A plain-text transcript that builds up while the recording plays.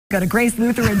Go to Grace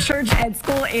Lutheran Church and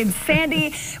School in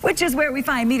Sandy, which is where we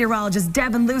find meteorologist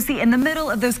Devin Lucy in the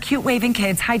middle of those cute waving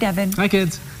kids. Hi, Devin. Hi,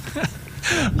 kids.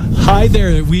 Hi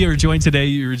there. We are joined today,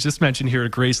 you were just mentioned here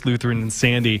at Grace Lutheran in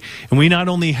Sandy, and we not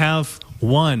only have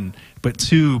one, but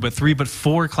two, but three, but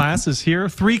four classes here.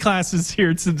 3 classes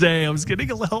here today. I was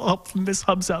getting a little help from Miss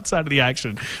Hubs outside of the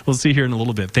action. We'll see here in a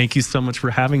little bit. Thank you so much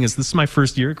for having us. This is my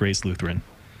first year at Grace Lutheran.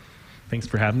 Thanks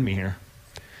for having me here.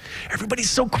 Everybody's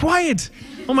so quiet.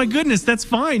 Oh my goodness, that's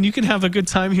fine. You can have a good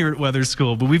time here at Weather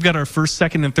School. But we've got our first,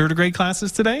 second, and third grade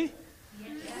classes today?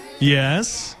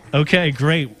 Yes? Okay,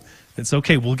 great. It's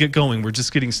okay, we'll get going. We're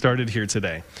just getting started here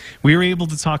today. We were able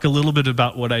to talk a little bit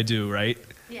about what I do, right?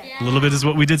 Yeah. A little bit is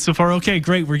what we did so far. Okay,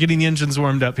 great. We're getting the engines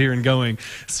warmed up here and going.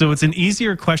 So it's an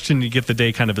easier question to get the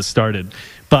day kind of started.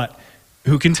 But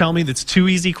who can tell me, that's 2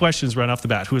 easy questions right off the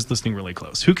bat. Who is listening really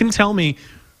close? Who can tell me,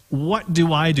 what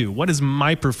do I do? What is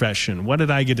my profession? What did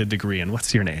I get a degree in?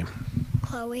 What's your name?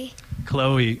 Chloe.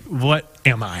 Chloe, what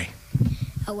am I?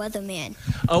 A weatherman.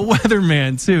 A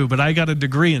weatherman too, but I got a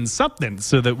degree in something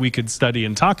so that we could study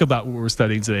and talk about what we're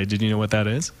studying today. Did you know what that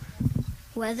is?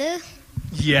 Weather?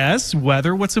 Yes,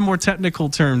 weather. What's a more technical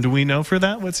term? Do we know for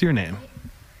that? What's your name?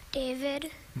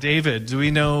 David. David, do we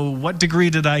know what degree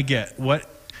did I get? What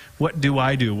do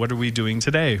I do? What are we doing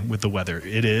today with the weather?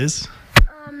 It is?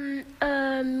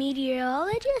 A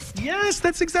meteorologist? Yes,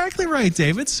 that's exactly right,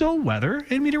 David. So weather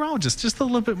and meteorologist, just a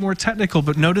little bit more technical,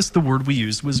 but notice the word we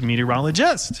used was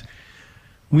meteorologist.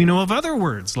 We know of other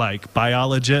words like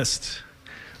biologist,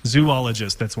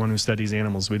 zoologist, that's one who studies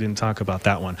animals. We didn't talk about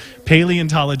that one.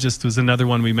 Paleontologist was another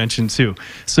one we mentioned too.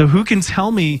 So who can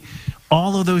tell me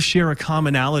all of those share a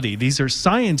commonality? These are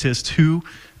scientists who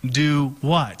do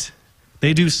what?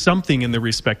 They do something in their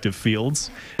respective fields.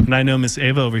 And I know Miss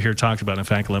Ava over here talked about it. In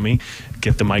fact, let me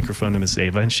get the microphone to Miss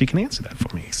Ava, and she can answer that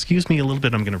for me. Excuse me a little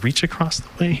bit. I'm going to reach across the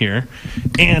way here.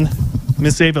 And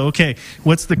Miss Ava, okay,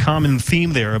 what's the common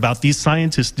theme there about these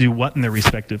scientists do what in their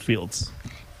respective fields?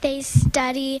 They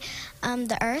study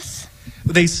the Earth.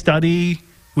 They study...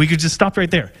 We could just stop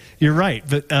right there. You're right.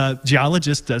 But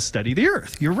geologist does study the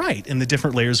Earth. You're right. And the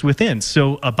different layers within.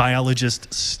 So a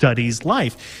biologist studies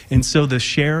life. And so the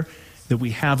share that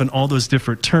we have in all those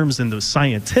different terms in those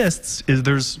scientists is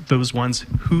there's those ones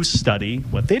who study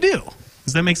what they do.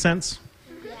 Does that make sense?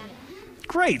 Yeah.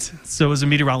 Great. So as a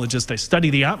meteorologist, I study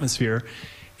the atmosphere,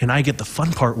 and I get the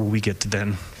fun part where we get to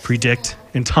then predict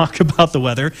and talk about the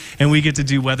weather, and we get to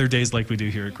do weather days like we do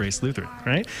here at Grace Lutheran,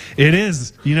 right? It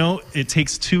is, you know, it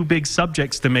takes 2 big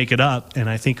subjects to make it up, and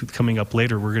I think coming up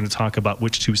later we're going to talk about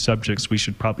which 2 subjects we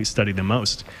should probably study the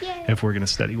most if we're going to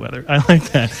study weather. I like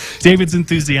that. David's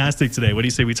enthusiastic today. What do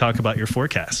you say we talk about your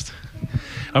forecast?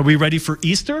 Are we ready for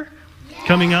Easter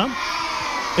coming up?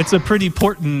 It's a pretty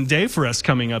important day for us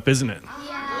coming up, isn't it?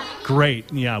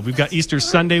 Great. Yeah, we've got Easter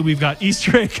Sunday, we've got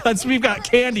Easter egg hunts, we've got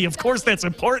candy. Of course, that's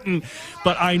important.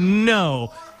 But I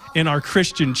know in our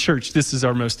Christian church, this is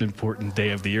our most important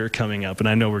day of the year coming up. And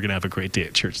I know we're going to have a great day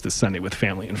at church this Sunday with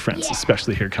family and friends,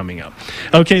 especially here coming up.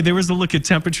 Okay, there was a look at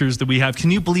temperatures that we have.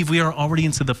 Can you believe we are already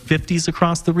into the 50s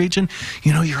across the region?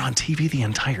 You know, you're on TV the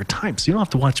entire time, so you don't have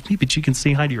to watch me, but you can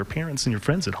say hi to your parents and your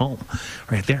friends at home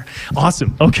right there.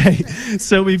 Awesome. Okay,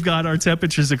 so we've got our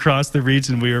temperatures across the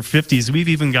region. We are 50s. We've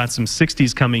even got some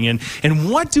 60s coming in. And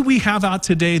what do we have out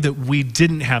today that we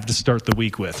didn't have to start the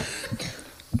week with?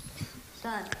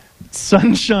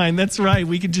 Sunshine, that's right.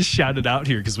 We could just shout it out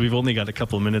here because we've only got a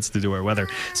couple of minutes to do our weather.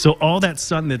 So all that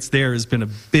sun that's there has been a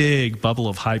big bubble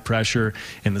of high pressure,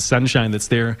 and the sunshine that's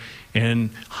there. And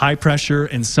high pressure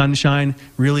and sunshine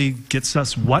really gets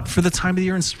us what for the time of the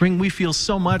year in spring? We feel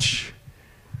so much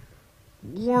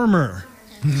warmer,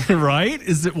 right?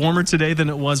 Is it warmer today than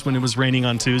it was when it was raining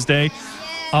on Tuesday?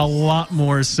 A lot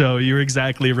more so. You're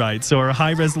exactly right. So our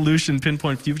high resolution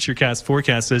pinpoint futurecast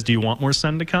forecast says, do you want more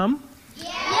sun to come?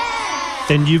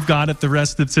 Then you've got it the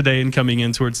rest of today and coming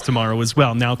in towards tomorrow as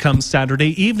well. Now comes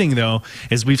Saturday evening, though,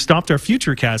 as we've stopped our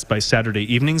futurecast by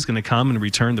Saturday evening is going to come and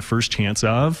return the first chance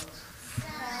of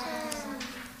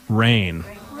rain.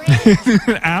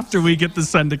 After we get the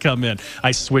sun to come in.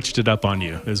 I switched it up on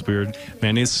you. It's weird.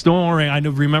 Man, it's snoring. I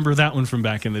remember that one from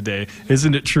back in the day.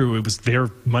 Isn't it true? It was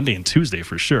there Monday and Tuesday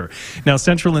for sure. Now,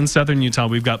 central and southern Utah,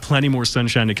 we've got plenty more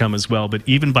sunshine to come as well. But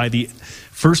even by the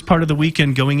first part of the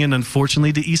weekend going in,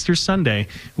 unfortunately, to Easter Sunday,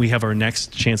 we have our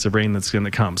next chance of rain that's going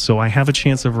to come. So I have a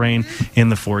chance of rain in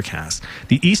the forecast.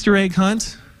 The Easter egg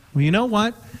hunt, well, you know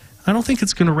what? I don't think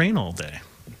it's going to rain all day.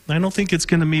 I don't think it's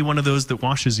going to be one of those that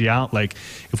washes you out. Like,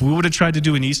 if we would have tried to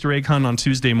do an Easter egg hunt on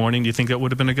Tuesday morning, do you think that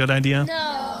would have been a good idea?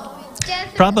 No.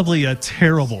 Probably a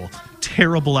terrible,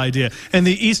 terrible idea. And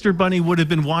the Easter bunny would have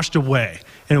been washed away.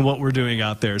 and what we're doing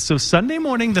out there. So Sunday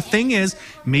morning, the thing is,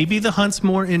 maybe the hunt's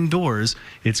more indoors.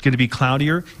 It's going to be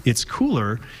cloudier. It's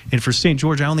cooler. And for St.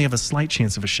 George, I only have a slight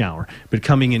chance of a shower. But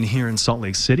coming in here in Salt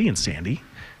Lake City and Sandy,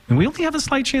 and we only have a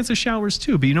slight chance of showers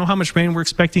too. But you know how much rain we're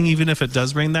expecting even if it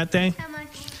does rain that day? How much?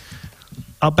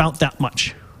 About that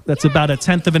much. That's about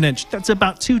 1/10 of an inch. That's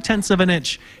about 2/10 of an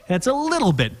inch. That's a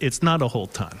little bit. It's not a whole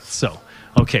ton. So,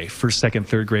 okay, first, second,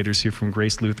 third graders here from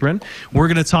Grace Lutheran. We're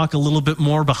going to talk a little bit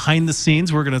more behind the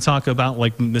scenes. We're going to talk about,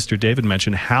 like Mr. David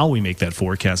mentioned, how we make that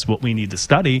forecast, what we need to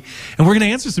study. And we're going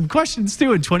to answer some questions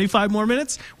too. In 25 more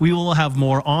minutes, we will have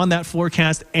more on that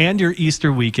forecast and your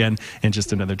Easter weekend in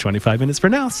just another 25 minutes. For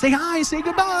now, say hi, say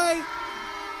goodbye.